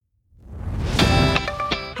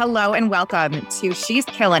Hello and welcome to She's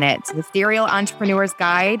Killing It, the Serial Entrepreneur's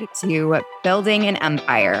Guide to Building an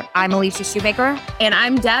Empire. I'm Alicia Shoemaker. And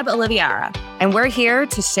I'm Deb Oliviera. And we're here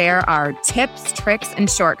to share our tips, tricks, and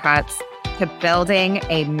shortcuts to building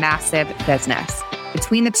a massive business.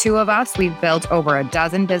 Between the two of us, we've built over a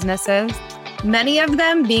dozen businesses, many of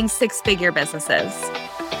them being six-figure businesses.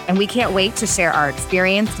 And we can't wait to share our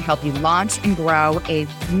experience to help you launch and grow a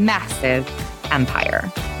massive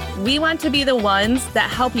empire. We want to be the ones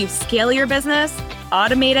that help you scale your business,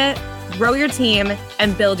 automate it, grow your team,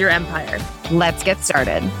 and build your empire. Let's get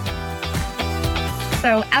started.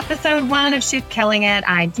 So episode 1 of She's Killing It.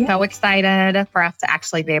 I'm so excited for us to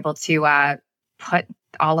actually be able to put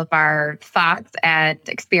all of our thoughts and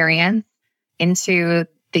experience into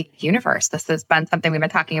the universe. This has been something we've been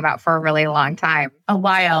talking about for a really long time. A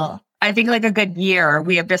while. I think like a good year,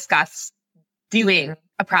 we have discussed doing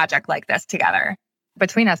a project like this together.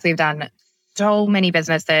 Between us, we've done so many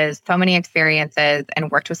businesses, so many experiences, and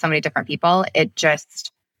worked with so many different people. It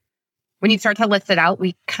just, when you start to list it out,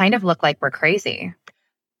 we kind of look like we're crazy.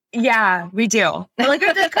 Yeah, we do. Like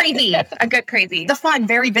a good crazy. A good crazy. The fun,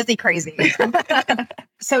 very busy crazy.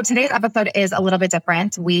 So today's episode is a little bit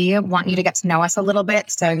different. We want you to get to know us a little bit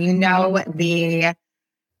so you know the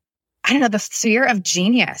sphere of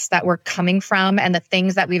genius that we're coming from and the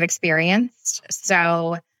things that we've experienced.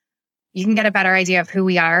 So you can get a better idea of who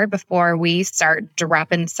we are before we start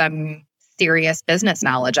dropping some serious business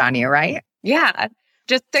knowledge on you, right? Yeah.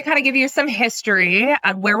 Just to kind of give you some history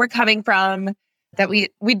on where we're coming from, that we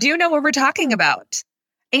do know what we're talking about.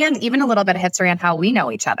 And even a little bit of history on how we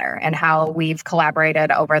know each other and how we've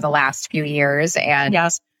collaborated over the last few years and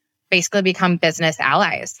basically become business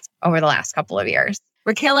allies over the last couple of years.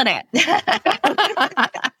 We're killing it.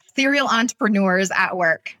 Serial entrepreneurs at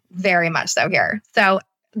work. Very much so here. So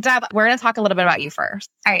Deb, we're going to talk a little bit about you first.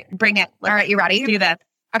 All right, bring it. All right, you ready? Do this.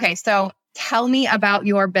 Okay, so tell me about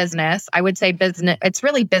your business. I would say business. It's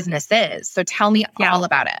really businesses. So tell me all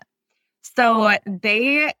about it. So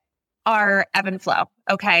they are ebb and flow,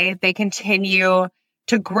 okay? They continue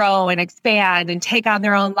to grow and expand and take on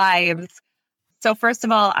their own lives. So first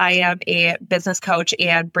of all, I am a business coach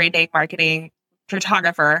and branding marketing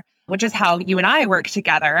photographer, which is how you and I work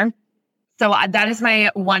together. So that is my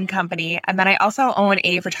one company. And then I also own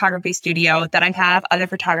a photography studio that I have other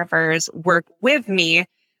photographers work with me.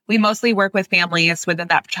 We mostly work with families within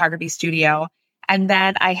that photography studio. And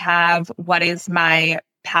then I have what is my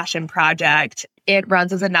passion project. It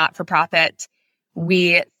runs as a not-for-profit.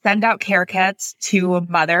 We send out care kits to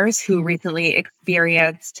mothers who recently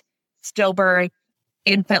experienced stillbirth,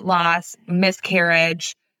 infant loss,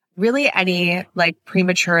 miscarriage, really any like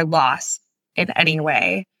premature loss in any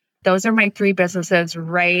way. Those are my 3 businesses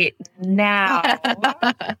right now.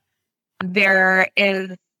 There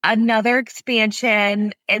is another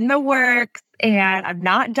expansion in the works and I'm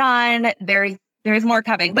not done. There's more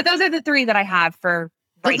coming, but those are the 3 that I have for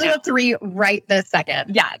right now. Those are the 3 right this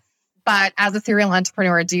second. Yes. But as a serial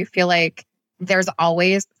entrepreneur, do you feel like there's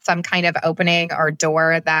always some kind of opening or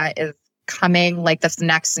door that is coming, like this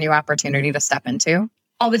next new opportunity to step into?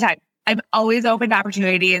 All the time. I'm always open to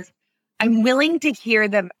opportunities. I'm willing to hear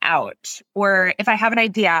them out. Or if I have an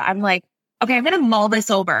idea, I'm like, okay, I'm going to mull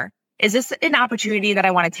this over. Is this an opportunity that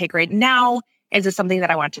I want to take right now? Is this something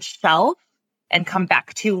that I want to shelve and come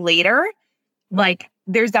back to later? Like,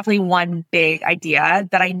 there's definitely one big idea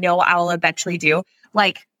that I know I'll eventually do.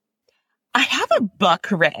 Like, I have a book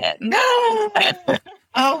written.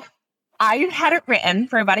 Oh, I had it written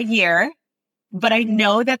for about a year, but I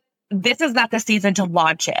know that this is not the season to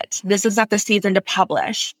launch it. This is not the season to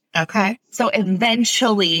publish. okay. So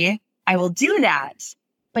eventually I will do that,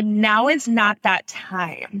 but now is not that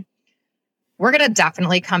time. We're going to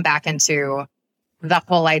definitely come back into the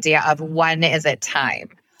whole idea of when is it time.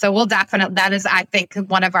 So we'll definitely, that is, I think,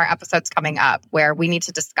 one of our episodes coming up where we need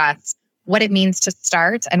to discuss what it means to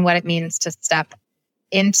start and what it means to step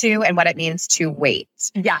into and what it means to wait.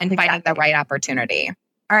 Yeah, and finding the right opportunity.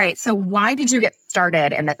 All right. So why did you get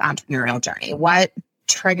started in this entrepreneurial journey? What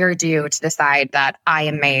triggered you to decide that I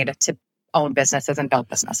am made to own businesses and build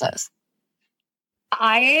businesses?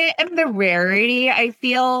 I am the rarity. I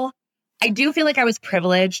do feel like I was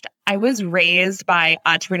privileged. I was raised by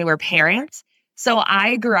entrepreneur parents. So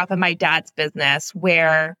I grew up in my dad's business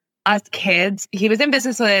where us kids, he was in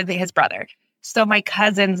business with his brother. So my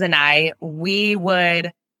cousins and I, we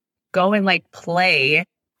would go and like play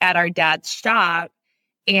at our dad's shop.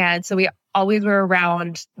 And so we always were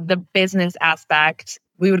around the business aspect.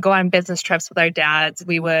 We would go on business trips with our dads.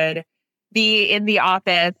 We would be in the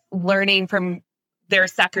office learning from their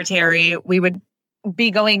secretary. We would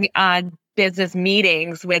be going on business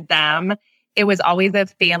meetings with them. it was always a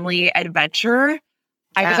family adventure.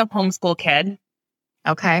 I was a homeschool kid.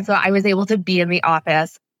 Okay. So I was able to be in the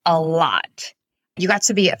office a lot. You got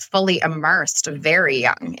to be fully immersed very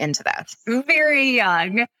young into this. Very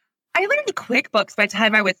young. I learned QuickBooks by the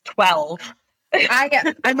time I was 12.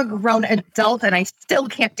 I'm a grown adult and I still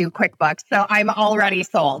can't do QuickBooks, so I'm already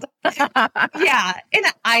sold. Yeah. And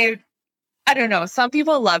I don't know. Some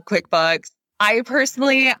people love QuickBooks.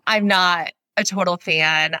 I'm not a total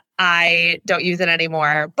fan. I don't use it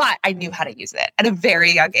anymore, but I knew how to use it at a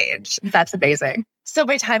very young age. That's amazing. So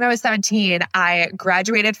by the time I was 17, I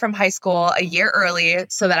graduated from high school a year early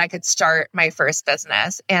so that I could start my first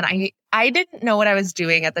business. And I didn't know what I was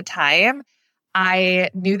doing at the time. I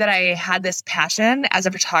knew that I had this passion as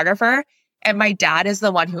a photographer, and my dad is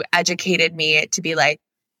the one who educated me to be like,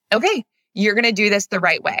 okay, you're going to do this the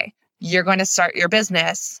right way. You're going to start your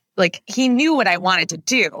business. Like, he knew what I wanted to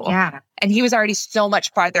do. Yeah. And he was already so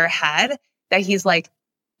much farther ahead that he's like,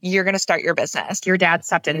 you're going to start your business. Your dad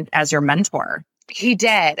stepped in as your mentor. He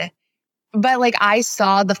did. But like, I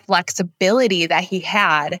saw the flexibility that he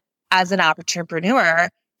had as an entrepreneur,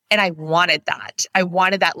 and I wanted that. I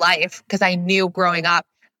wanted that life because I knew growing up,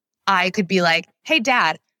 I could be like, hey,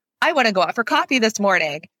 Dad, I want to go out for coffee this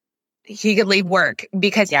morning. He could leave work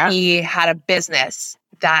because he had a business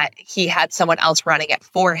that he had someone else running it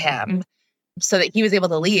for him so that he was able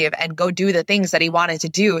to leave and go do the things that he wanted to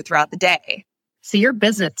do throughout the day. So your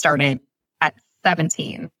business started at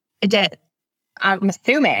 17. It did. I'm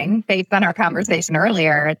assuming, based on our conversation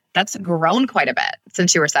earlier, that's grown quite a bit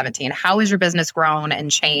since you were 17. How has your business grown and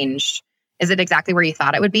changed? Is it exactly where you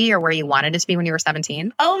thought it would be or where you wanted it to be when you were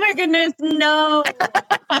 17? Oh my goodness, no.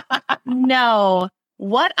 No.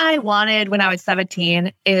 What I wanted when I was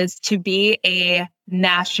 17 is to be a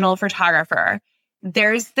national photographer.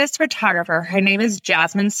 There's this photographer, her name is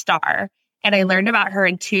Jasmine Star, and I learned about her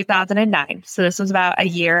in 2009. So this was about a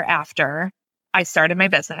year after I started my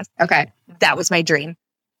business. Okay. That was my dream,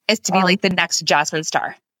 is to be like the next Jasmine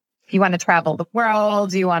Star. You want to travel the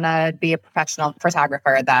world. You want to be a professional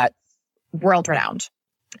photographer that's world renowned.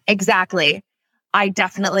 Exactly. I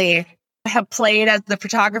definitely have played as the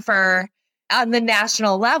photographer on the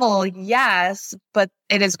national level. Yes, but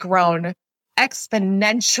it has grown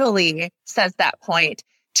exponentially since that point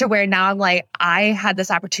to where now I'm like, I had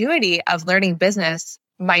this opportunity of learning business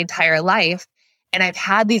my entire life. And I've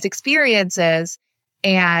had these experiences.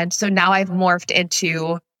 And so now I've morphed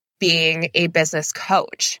into being a business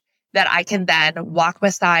coach that I can then walk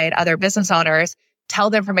beside other business owners, tell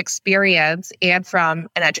them from experience and from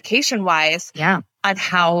an education wise on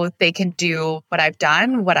how they can do what I've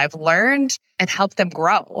done, what I've learned, and help them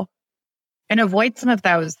grow. And avoid some of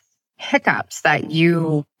those hiccups that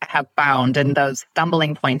you have found and those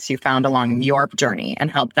stumbling points you found along your journey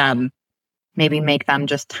and help them maybe make them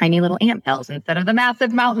just tiny little anthills instead of the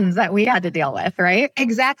massive mountains that we had to deal with, right?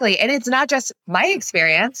 Exactly. And it's not just my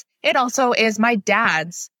experience. It also is my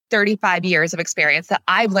dad's 35 years of experience that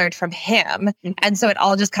I've learned from him. Mm-hmm. And so it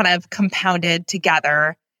all just kind of compounded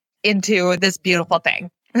together into this beautiful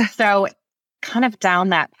thing. So kind of down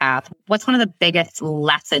that path, what's one of the biggest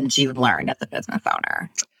lessons you've learned as a business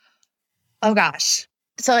owner? Oh gosh.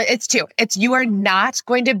 So it's two. It's you are not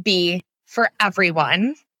going to be for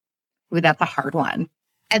everyone. Ooh, that's a hard one.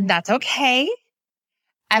 And that's okay.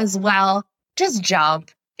 As well, just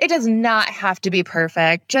jump. It does not have to be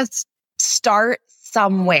perfect. Just start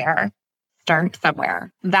somewhere. Start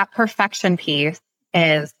somewhere. That perfection piece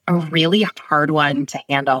is a really hard one to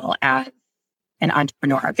handle as an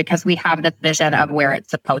entrepreneur because we have this vision of where it's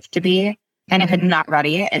supposed to be. And if it's not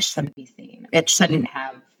ready, it shouldn't be seen. It shouldn't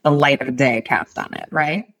have the light of day cast on it,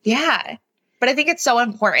 right? Yeah. But I think it's so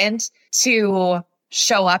important to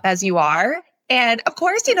show up as you are. And of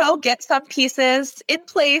course, get some pieces in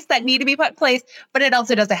place that need to be put in place, but it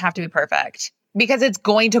also doesn't have to be perfect because it's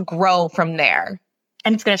going to grow from there.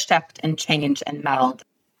 And it's going to shift and change and meld.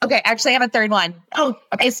 Okay. Actually, I have a third one. Oh,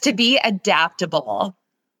 okay. Is to be adaptable.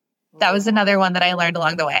 That was another one that I learned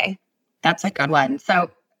along the way. That's a good one. So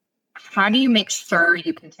how do you make sure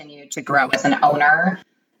you continue to grow as an owner,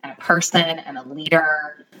 and a person, and a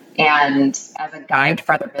leader, and as a guide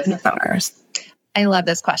for other business owners? I love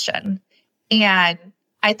this question. And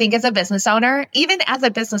I think as a business owner, even as a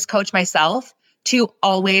business coach myself, to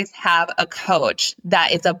always have a coach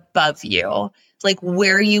that is above you, like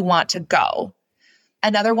where you want to go.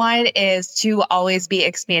 Another one is to always be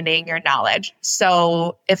expanding your knowledge.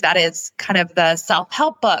 So if that is kind of the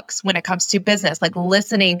self-help books when it comes to business, like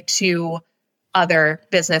listening to other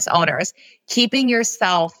business owners, keeping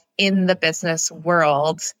yourself in the business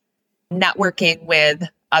world, networking with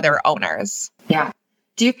other owners. Yeah.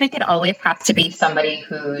 Do you think it always has to be somebody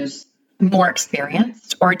who's more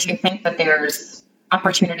experienced, or do you think that there's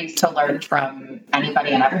opportunities to learn from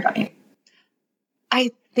anybody and everybody?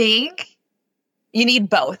 I think you need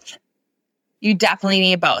both. You definitely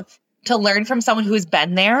need both to learn from someone who's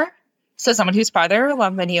been there. So someone who's farther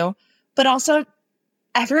along than you, but also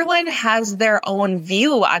everyone has their own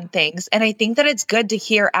view on things. And I think that it's good to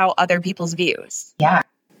hear out other people's views. Yeah,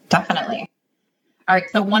 definitely. All right.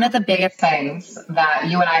 So one of the biggest things that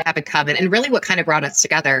you and I have in common, and really what kind of brought us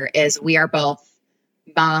together, is we are both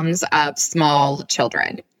moms of small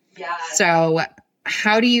children. Yeah. So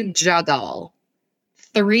how do you juggle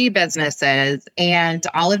 3 businesses and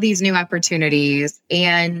all of these new opportunities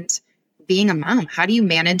and being a mom? How do you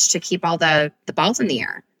manage to keep all the balls in the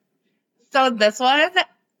air? So this one,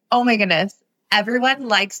 oh my goodness. Everyone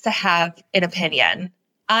likes to have an opinion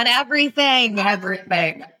on everything.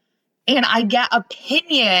 And I get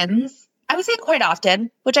opinions, I would say quite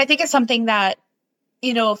often, which I think is something that,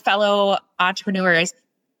 fellow entrepreneurs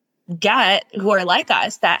get who are like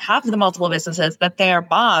us, that have the multiple businesses, that they're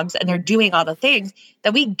moms and they're doing all the things,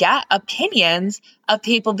 that we get opinions of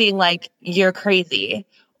people being like, you're crazy,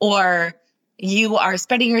 or you are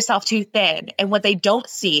spreading yourself too thin. And what they don't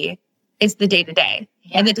see is the day-to-day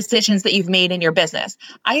and the decisions that you've made in your business.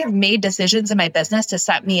 I have made decisions in my business to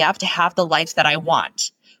set me up to have the life that I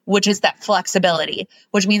want, which is that flexibility,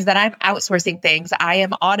 which means that I'm outsourcing things. I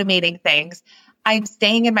am automating things. I'm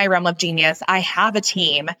staying in my realm of genius. I have a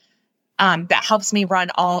team that helps me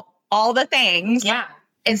run all the things. Yeah.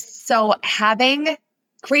 And so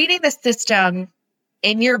creating the system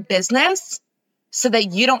in your business so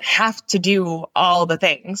that you don't have to do all the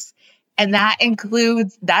things. And that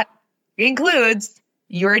includes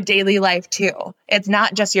your daily life too. It's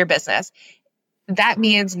not just your business. That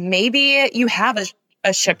means maybe you have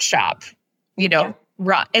a ship shop,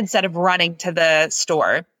 instead of running to the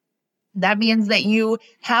store. That means that you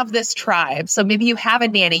have this tribe. So maybe you have a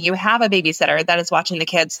nanny, you have a babysitter that is watching the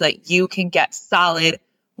kids so that you can get solid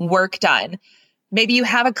work done. Maybe you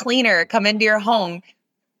have a cleaner come into your home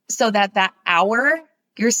so that hour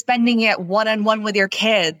you're spending it one-on-one with your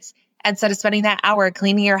kids instead of spending that hour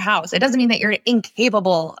cleaning your house. It doesn't mean that you're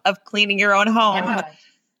incapable of cleaning your own home.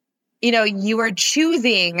 Yeah. You are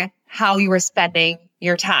choosing how you are spending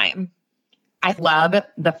your time. I love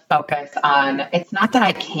the focus on, it's not that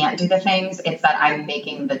I can't do the things, it's that I'm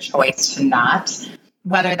making the choice to not,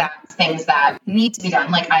 whether that's things that need to be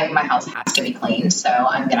done, like my house has to be cleaned, so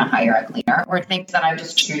I'm going to hire a cleaner, or things that I'm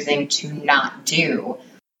just choosing to not do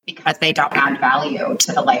because they don't add value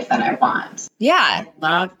to the life that I want. Yeah. I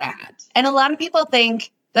love that. And a lot of people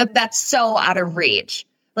think that that's so out of reach.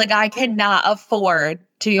 Like, I cannot afford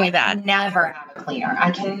to do that. I can never have a cleaner.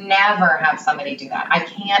 I can never have somebody do that. I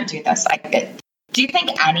can't do this. Do you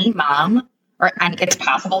think any mom, and it's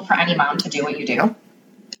possible for any mom to do what you do?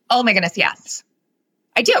 Oh my goodness, yes.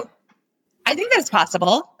 I do. I think that's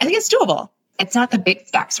possible. I think it's doable. It's not the big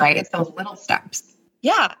steps, right? It's those little steps.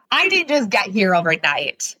 Yeah. I didn't just get here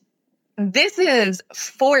overnight. This is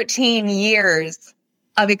 14 years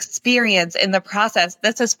of experience in the process.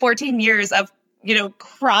 This is 14 years of,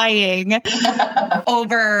 crying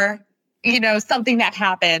over, something that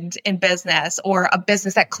happened in business, or a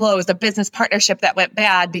business that closed, a business partnership that went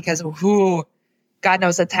bad because God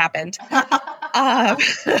knows it's happened.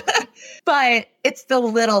 But it's the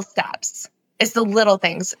little steps. It's the little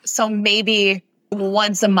things. So maybe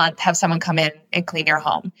once a month, have someone come in and clean your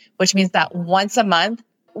home, which means that once a month,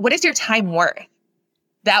 what is your time worth?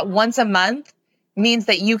 That once a month means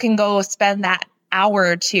that you can go spend that hour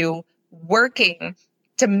or two working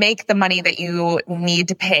to make the money that you need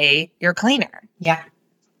to pay your cleaner. Yeah.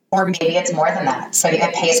 Or maybe it's more than that. So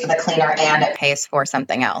it pays for the cleaner and it pays for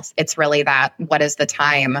something else. It's really that, what does the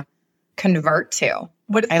time convert to?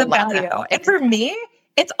 What is the value? And for me,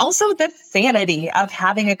 it's also the sanity of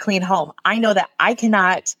having a clean home. I know that I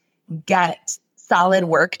cannot get solid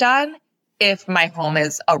work done if my home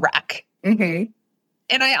is a wreck. Mm-hmm.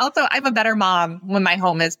 And I'm a better mom when my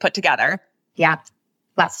home is put together. Yeah.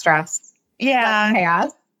 Less stress. Yeah. Less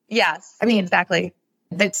chaos. Yes. I mean, exactly.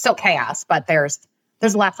 It's still chaos, but there's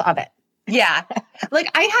less of it. Yeah. Like,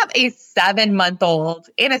 I have a 7-month-old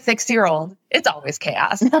and a 6-year-old. It's always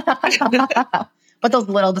chaos. But those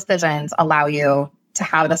little decisions allow you to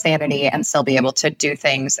have the sanity and still be able to do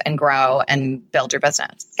things and grow and build your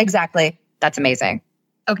business. Exactly. That's amazing.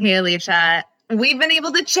 Okay, Alicia, we've been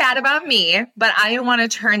able to chat about me, but I want to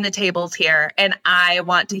turn the tables here and I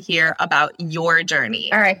want to hear about your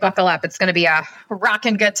journey. All right, buckle up. It's going to be a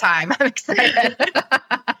rocking good time. I'm excited.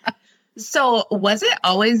 So was it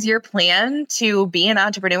always your plan to be an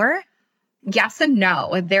entrepreneur? Yes and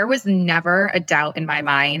no. There was never a doubt in my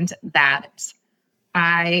mind that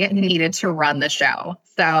I needed to run the show.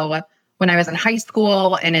 So when I was in high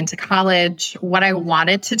school and into college, what I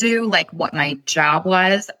wanted to do, like what my job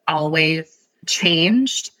was, always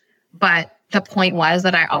changed. But the point was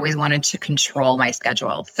that I always wanted to control my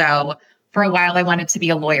schedule. So for a while, I wanted to be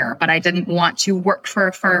a lawyer, but I didn't want to work for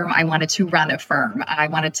a firm. I wanted to run a firm. I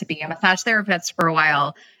wanted to be a massage therapist for a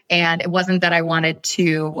while. And it wasn't that I wanted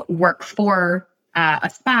to work for a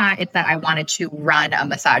spa. It's that I wanted to run a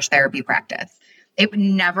massage therapy practice. It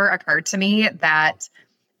never occurred to me that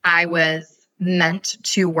I was meant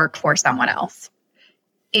to work for someone else.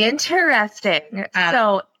 Interesting.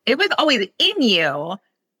 So it was always in you,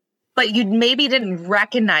 but you maybe didn't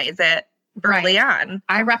recognize it early on.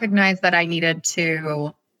 I recognized that I needed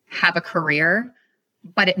to have a career,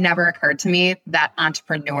 but it never occurred to me that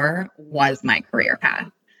entrepreneur was my career path.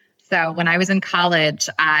 So when I was in college,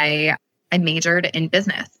 I majored in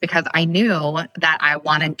business because I knew that I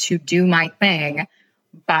wanted to do my thing,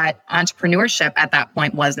 but entrepreneurship at that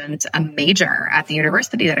point wasn't a major at the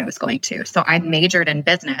university that I was going to. So I majored in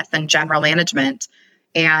business and general management.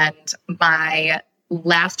 And my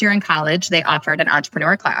last year in college, they offered an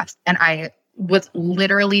entrepreneur class. And I was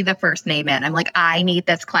literally the first name in. I'm like, I need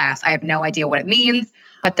this class. I have no idea what it means,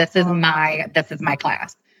 but this is my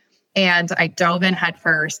class. And I dove in head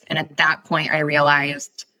first. And at that point, I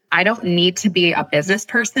realized I don't need to be a business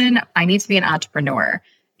person. I need to be an entrepreneur.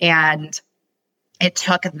 And it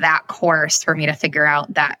took that course for me to figure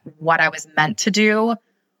out that what I was meant to do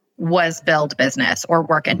was build business or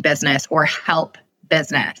work in business or help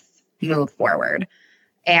business move forward.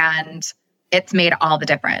 And it's made all the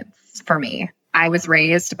difference for me. I was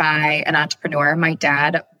raised by an entrepreneur. My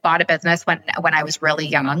dad bought a business when I was really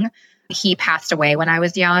young. He passed away when I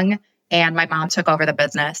was young, and my mom took over the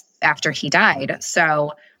business after he died.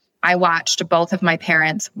 So I watched both of my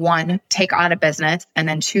parents, one, take on a business, and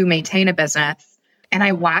then two, maintain a business. And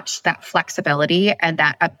I watched that flexibility and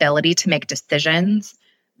that ability to make decisions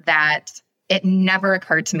that it never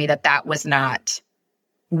occurred to me that that was not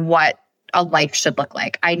what a life should look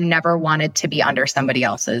like. I never wanted to be under somebody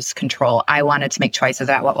else's control. I wanted to make choices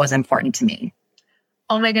about what was important to me.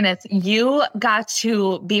 Oh my goodness. You got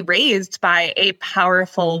to be raised by a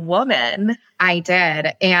powerful woman. I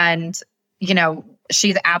did. And, you know,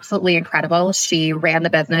 she's absolutely incredible. She ran the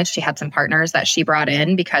business. She had some partners that she brought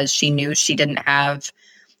in because she knew she didn't have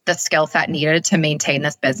the skill set needed to maintain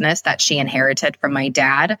this business that she inherited from my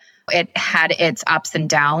dad. It had its ups and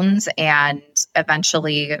downs, and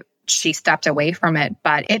eventually she stepped away from it.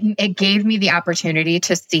 But it gave me the opportunity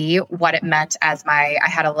to see what it meant as I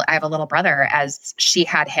have a little brother, as she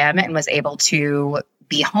had him and was able to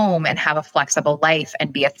be home and have a flexible life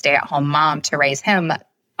and be a stay-at-home mom to raise him.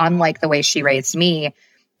 Unlike the way she raised me,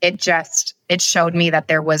 it showed me that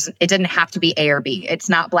it didn't have to be A or B. It's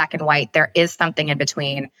not black and white. There is something in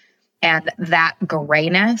between. And that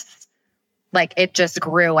grayness, like, it just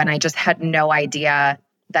grew. And I just had no idea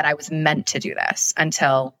that I was meant to do this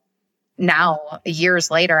until now, years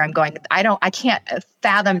later. I'm going, I can't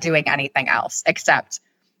fathom doing anything else except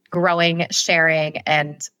growing, sharing,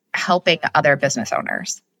 and helping other business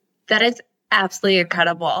owners. That is absolutely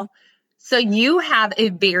incredible. So you have a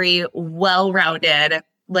very well-rounded,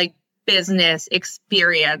 like, business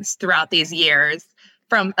experience throughout these years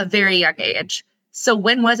from a very young age. So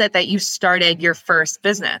when was it that you started your first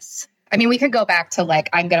business? I mean, we could go back to, like,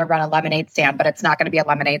 I'm going to run a lemonade stand, but it's not going to be a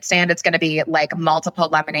lemonade stand. It's going to be like multiple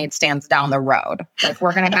lemonade stands down the road. Like,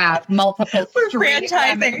 we're going to have multiple. We're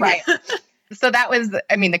franchising. Right. So that was,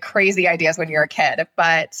 I mean, the crazy ideas when you're a kid.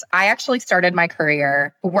 But I actually started my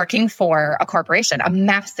career working for a corporation, a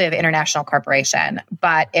massive international corporation,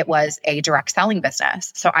 but it was a direct selling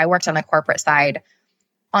business. So I worked on the corporate side,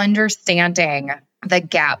 understanding the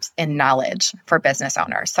gaps in knowledge for business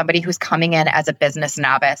owners, somebody who's coming in as a business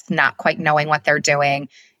novice, not quite knowing what they're doing.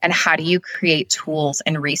 And how do you create tools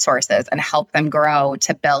and resources and help them grow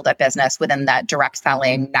to build a business within that direct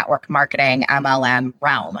selling, network marketing, MLM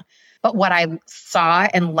realm? But what I saw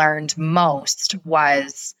and learned most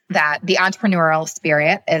was that the entrepreneurial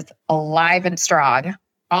spirit is alive and strong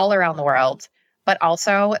all around the world, but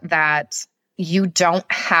also that you don't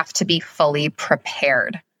have to be fully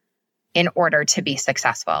prepared in order to be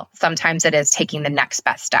successful. Sometimes it is taking the next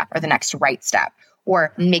best step or the next right step,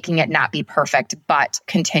 or making it not be perfect, but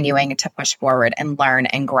continuing to push forward and learn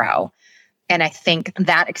and grow. And I think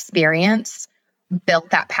that experience built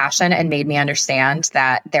that passion and made me understand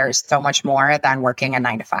that there's so much more than working a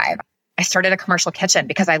 9-to-5. I started a commercial kitchen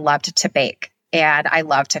because I loved to bake and I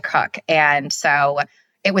loved to cook. And so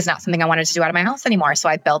it was not something I wanted to do out of my house anymore. So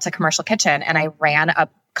I built a commercial kitchen and I ran a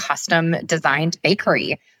custom designed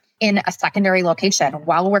bakery in a secondary location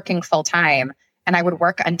while working full time. And I would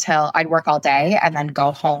work until I'd work all day and then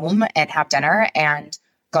go home and have dinner and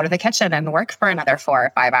go to the kitchen and work for another 4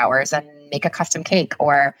 or 5 hours and make a custom cake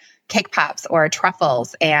or cake pops or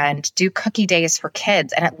truffles and do cookie days for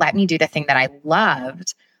kids. And it let me do the thing that I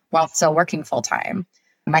loved while still working full time.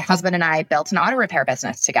 My husband and I built an auto repair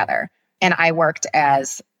business together. And I worked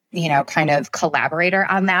as, kind of collaborator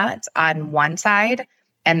on that on one side.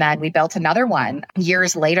 And then we built another one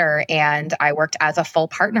years later, and I worked as a full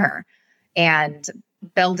partner and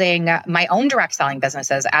building my own direct selling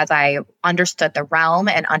businesses as I understood the realm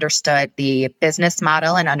and understood the business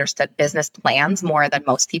model and understood business plans more than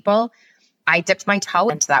most people. I dipped my toe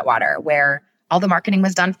into that water where all the marketing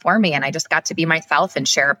was done for me, and I just got to be myself and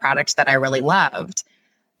share a product that I really loved.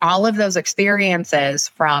 All of those experiences,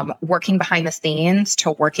 from working behind the scenes to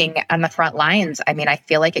working on the front lines, I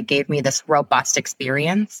feel like it gave me this robust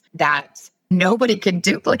experience that nobody can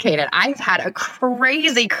duplicate it. I've had a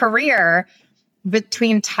crazy career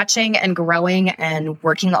between touching and growing and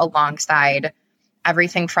working alongside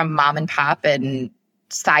everything from mom and pop and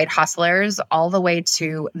side hustlers all the way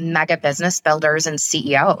to mega business builders and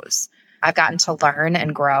CEOs. I've gotten to learn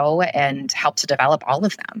and grow and help to develop all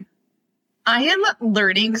of them. I am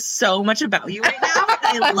learning so much about you right now.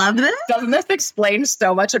 I love this. Doesn't this explain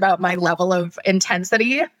so much about my level of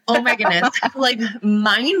intensity? Oh my goodness. Like,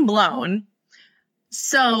 mind blown.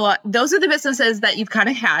 So those are the businesses that you've kind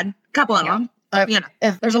of had, a couple of them.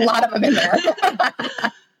 There's a lot of them in there.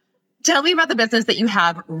 Tell me about the business that you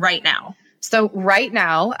have right now. So right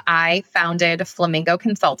now, I founded Flamingo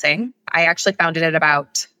Consulting. I actually founded it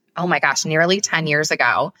about, nearly 10 years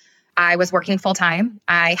ago. I was working full time.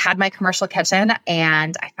 I had my commercial kitchen,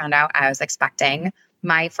 and I found out I was expecting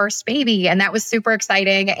my first baby, and that was super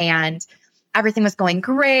exciting. And everything was going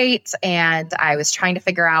great. And I was trying to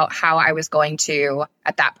figure out how I was going to,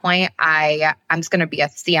 at that point, I'm just going to be a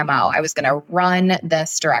CMO. I was going to run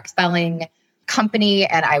this direct selling company,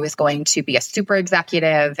 and I was going to be a super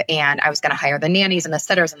executive, and I was going to hire the nannies and the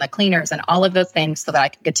sitters and the cleaners and all of those things so that I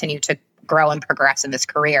could continue to grow and progress in this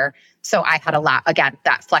career. So I had a lot, again,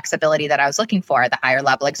 that flexibility that I was looking for. The higher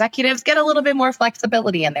level executives get a little bit more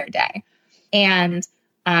flexibility in their day. And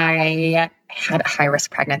I had a high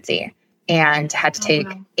risk pregnancy and had to take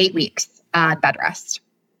 8 weeks on bed rest.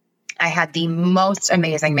 I had the most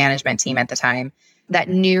amazing management team at the time that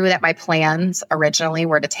knew that my plans originally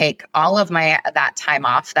were to take all of that time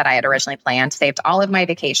off that I had originally planned, saved all of my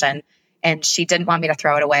vacation, and she didn't want me to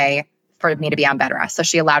throw it away for me to be on bed rest. So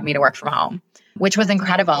she allowed me to work from home, which was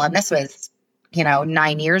incredible. And this was,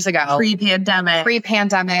 9 years ago.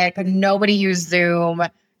 Pre-pandemic. Nobody used Zoom.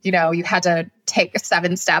 You had to take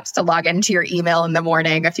 7 steps to log into your email in the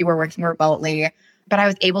morning if you were working remotely. But I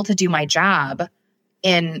was able to do my job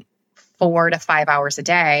in 4 to 5 hours a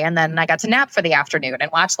day. And then I got to nap for the afternoon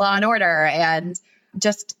and watch Law and Order and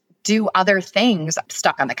just do other things,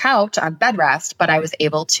 stuck on the couch on bed rest. But I was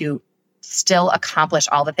able to still accomplish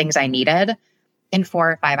all the things I needed in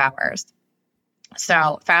 4 or 5 hours.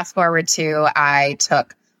 So fast forward to, I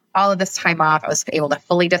took all of this time off. I was able to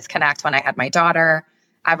fully disconnect when I had my daughter.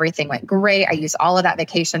 Everything went great. I used all of that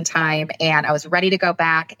vacation time, and I was ready to go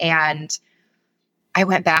back. And I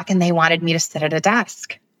went back, and they wanted me to sit at a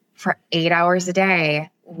desk for 8 hours a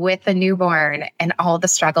day with a newborn and all the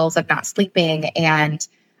struggles of not sleeping. And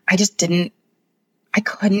I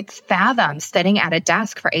couldn't fathom sitting at a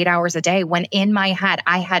desk for 8 hours a day when in my head,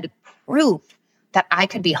 I had proof that I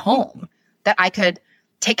could be home, that I could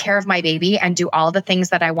take care of my baby and do all the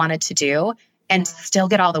things that I wanted to do and still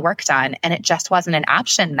get all the work done. And it just wasn't an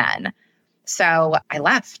option then. So I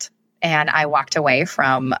left, and I walked away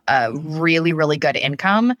from a really, really good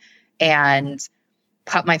income and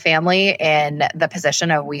put my family in the position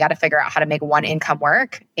of, we got to figure out how to make one income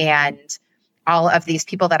work. And all of these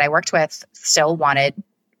people that I worked with still wanted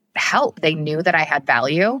help. They knew that I had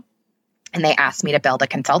value, and they asked me to build a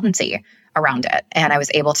consultancy around it. And I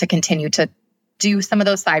was able to continue to do some of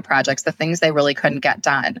those side projects, the things they really couldn't get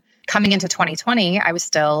done. Coming into 2020, I was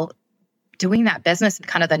still doing that business in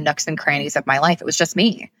kind of the nooks and crannies of my life. It was just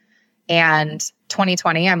me. And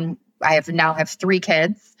 2020, I now have 3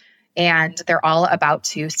 kids, and they're all about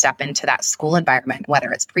to step into that school environment,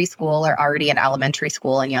 whether it's preschool or already in elementary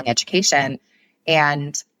school and young education.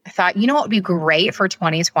 And I thought, what would be great for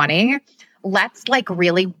 2020? Let's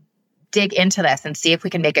really dig into this and see if we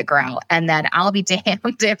can make it grow. And then I'll be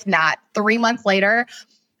damned if not 3 months later,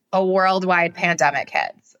 a worldwide pandemic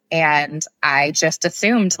hits. And I just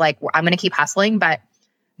assumed I'm going to keep hustling, but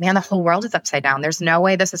man, the whole world is upside down. There's no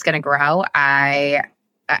way this is going to grow.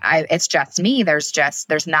 It's just me.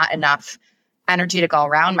 There's not enough energy to go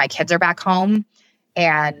around. My kids are back home,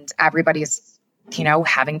 and everybody's,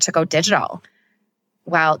 having to go digital.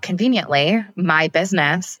 Well, conveniently, my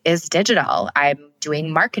business is digital. I'm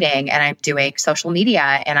doing marketing and I'm doing social media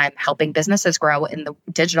and I'm helping businesses grow in the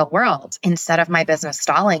digital world. Instead of my business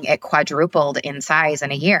stalling, it quadrupled in size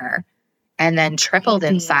in a year and then tripled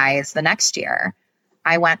in size the next year.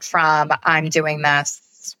 I went from I'm doing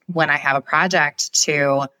this when I have a project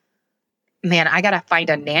to, man, I got to find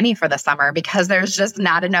a nanny for the summer because there's just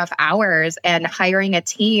not enough hours, and hiring a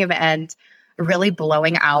team and really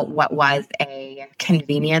blowing out what was a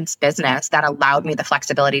convenience business that allowed me the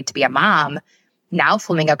flexibility to be a mom. Now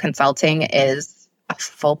Flamingo Consulting is a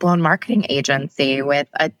full-blown marketing agency with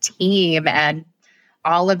a team and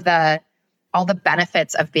all the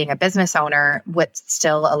benefits of being a business owner with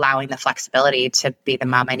still allowing the flexibility to be the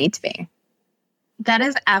mom I need to be. That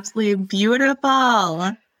is absolutely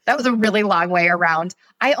beautiful. That was a really long way around.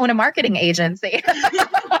 I own a marketing agency.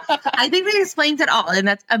 I think we explained it all, and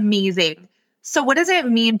that's amazing. So what does it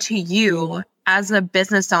mean to you as a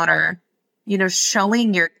business owner,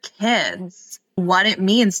 showing your kids what it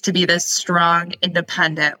means to be this strong,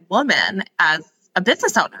 independent woman as a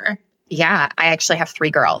business owner? Yeah, I actually have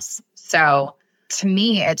 3 girls. So to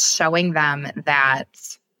me, it's showing them that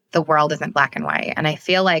the world isn't black and white. And I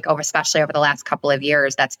feel like especially over the last couple of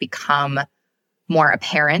years, that's become more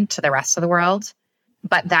apparent to the rest of the world.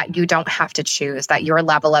 But that you don't have to choose, that your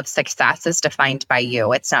level of success is defined by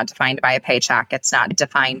you. It's not defined by a paycheck. It's not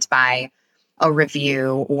defined by a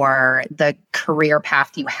review or the career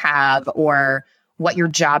path you have or what your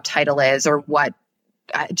job title is or what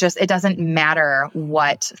it doesn't matter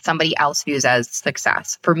what somebody else views as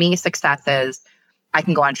success. For me, success is I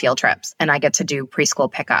can go on field trips and I get to do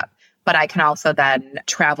preschool pickup, but I can also then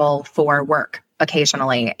travel for work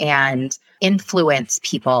occasionally and influence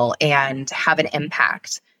people and have an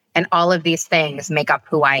impact. And all of these things make up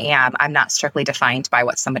who I am. I'm not strictly defined by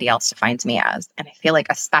what somebody else defines me as. And I feel like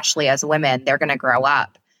especially as women, they're going to grow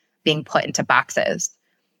up being put into boxes.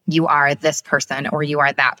 You are this person or you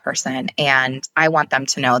are that person. And I want them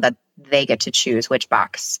to know that they get to choose which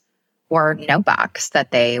box or no box that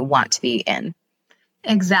they want to be in.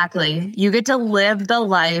 Exactly. You get to live the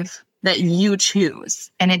life that you choose.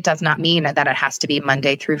 And it does not mean that it has to be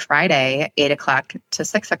Monday through Friday, 8 o'clock to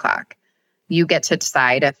 6 o'clock. You get to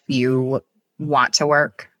decide if you want to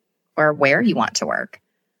work or where you want to work.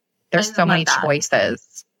 There's so many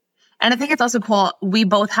choices. And I think it's also cool. We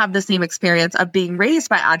both have the same experience of being raised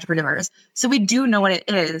by entrepreneurs. So we do know what it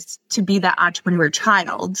is to be that entrepreneur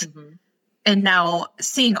child. Mm-hmm. And now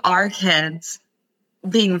seeing our kids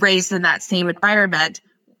being raised in that same environment,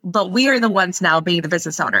 but we are the ones now being the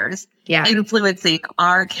business owners, influencing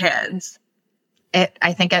our kids.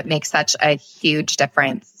 I think it makes such a huge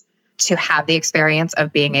difference to have the experience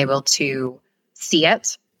of being able to see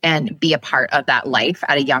it and be a part of that life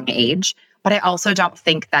at a young age. But I also don't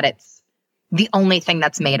think that it's the only thing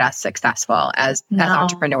that's made us successful as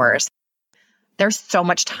entrepreneurs. There's so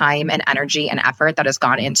much time and energy and effort that has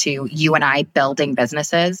gone into you and I building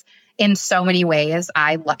businesses. In so many ways,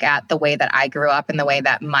 I look at the way that I grew up and the way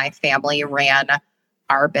that my family ran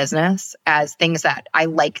our business as things that I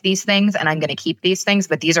like these things and I'm going to keep these things,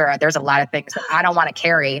 but there's a lot of things that I don't want to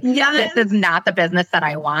carry. This is not the business that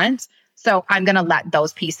I want. So I'm going to let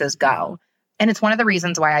those pieces go. And it's one of the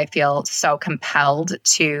reasons why I feel so compelled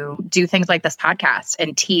to do things like this podcast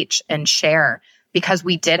and teach and share, because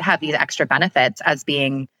we did have these extra benefits as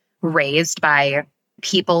being raised by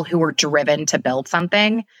people who were driven to build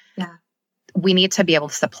something. Yeah. We need to be able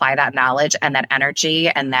to supply that knowledge and that energy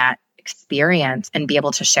and that experience and be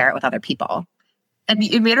able to share it with other people. And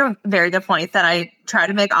you made a very good point that I try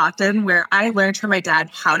to make often, where I learned from my dad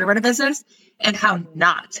how to run a business and how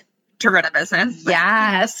not to run a business.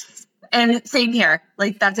 Yes. And same here.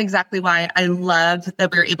 Like, that's exactly why I love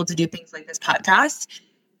that we're able to do things like this podcast,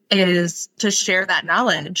 is to share that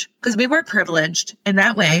knowledge, because we were privileged in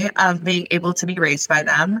that way of being able to be raised by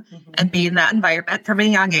them and be in that environment from a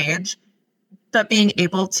young age, but being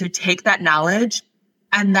able to take that knowledge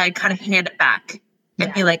and then kind of hand it back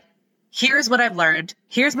and be like, here's what I've learned.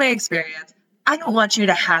 Here's my experience. I don't want you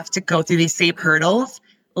to have to go through these same hurdles.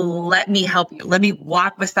 Let me help you. Let me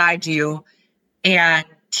walk beside you and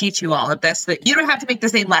teach you all of this, so that you don't have to make the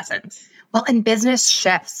same lessons. Well, and business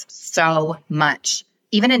shifts so much,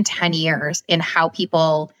 even in 10 years, in how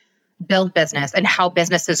people build business and how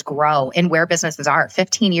businesses grow and where businesses are.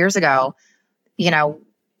 15 years ago,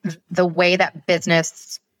 the way that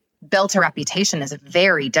business built a reputation is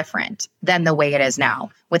very different than the way it is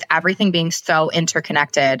now, with everything being so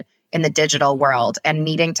interconnected in the digital world and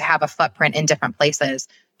needing to have a footprint in different places.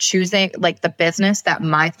 Choosing, like, the business that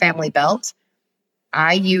my family built,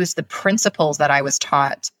 I use the principles that I was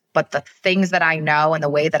taught but the things that I know and the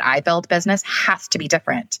way that I build business has to be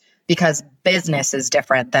different because business is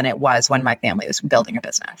different than it was when my family was building a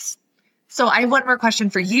business. So I have one more question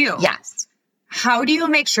for you. Yes. How do you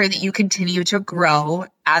make sure that you continue to grow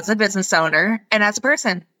as a business owner and as a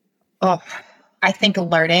person? Oh, I think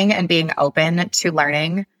learning and being open to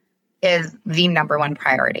learning is the number one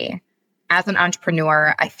priority. As an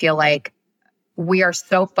entrepreneur, I feel like we are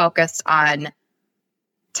so focused on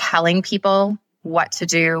telling people what to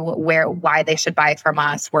do, why they should buy from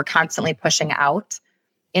us. We're constantly pushing out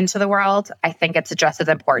into the world. I think it's just as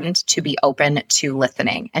important to be open to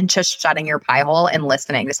listening and just shutting your pie hole and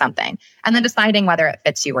listening to something and then deciding whether it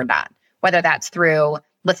fits you or not, whether that's through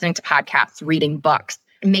listening to podcasts, reading books,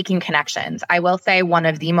 making connections. I will say one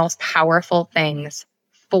of the most powerful things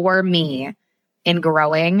for me in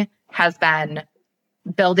growing has been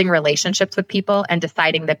building relationships with people and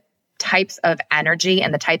deciding the types of energy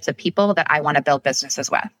and the types of people that I want to build businesses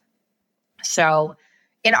with. So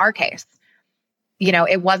in our case,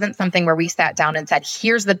 it wasn't something where we sat down and said,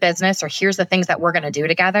 here's the business or here's the things that we're going to do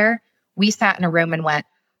together. We sat in a room and went,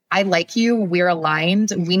 I like you. We're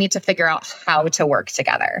aligned. We need to figure out how to work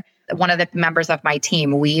together. One of the members of my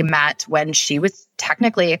team, we met when she was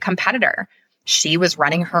technically a competitor. She was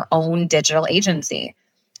running her own digital agency.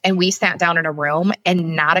 And we sat down in a room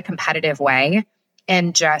in not a competitive way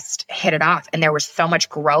and just hit it off. And there was so much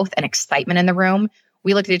growth and excitement in the room.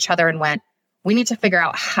 We looked at each other and went, we need to figure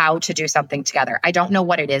out how to do something together. I don't know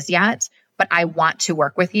what it is yet, but I want to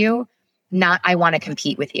work with you, not I want to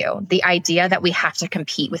compete with you. The idea that we have to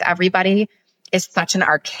compete with everybody is such an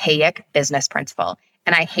archaic business principle.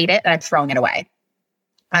 And I hate it and I'm throwing it away.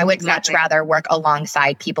 I would much rather work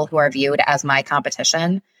alongside people who are viewed as my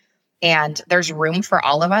competition. And there's room for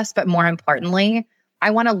all of us. But more importantly,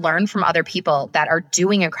 I want to learn from other people that are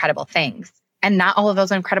doing incredible things. And not all of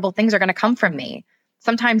those incredible things are going to come from me.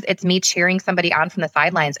 Sometimes it's me cheering somebody on from the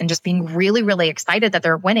sidelines and just being really, really excited that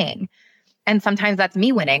they're winning. And sometimes that's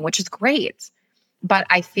me winning, which is great. But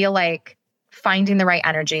I feel like finding the right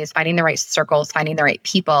energies, finding the right circles, finding the right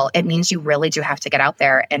people, it means you really do have to get out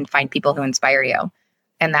there and find people who inspire you.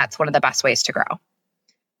 And that's one of the best ways to grow.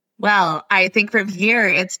 Well, I think from here,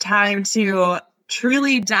 it's time to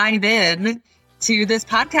truly dive in to this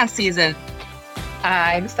podcast season.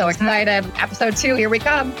 I'm so excited. Episode 2, here we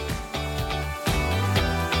come.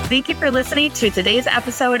 Thank you for listening to today's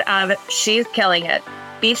episode of She's Killing It.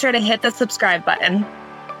 Be sure to hit the subscribe button.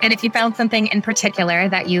 And if you found something in particular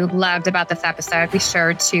that you loved about this episode, be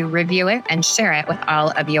sure to review it and share it with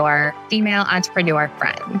all of your female entrepreneur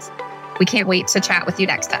friends. We can't wait to chat with you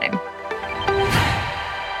next time.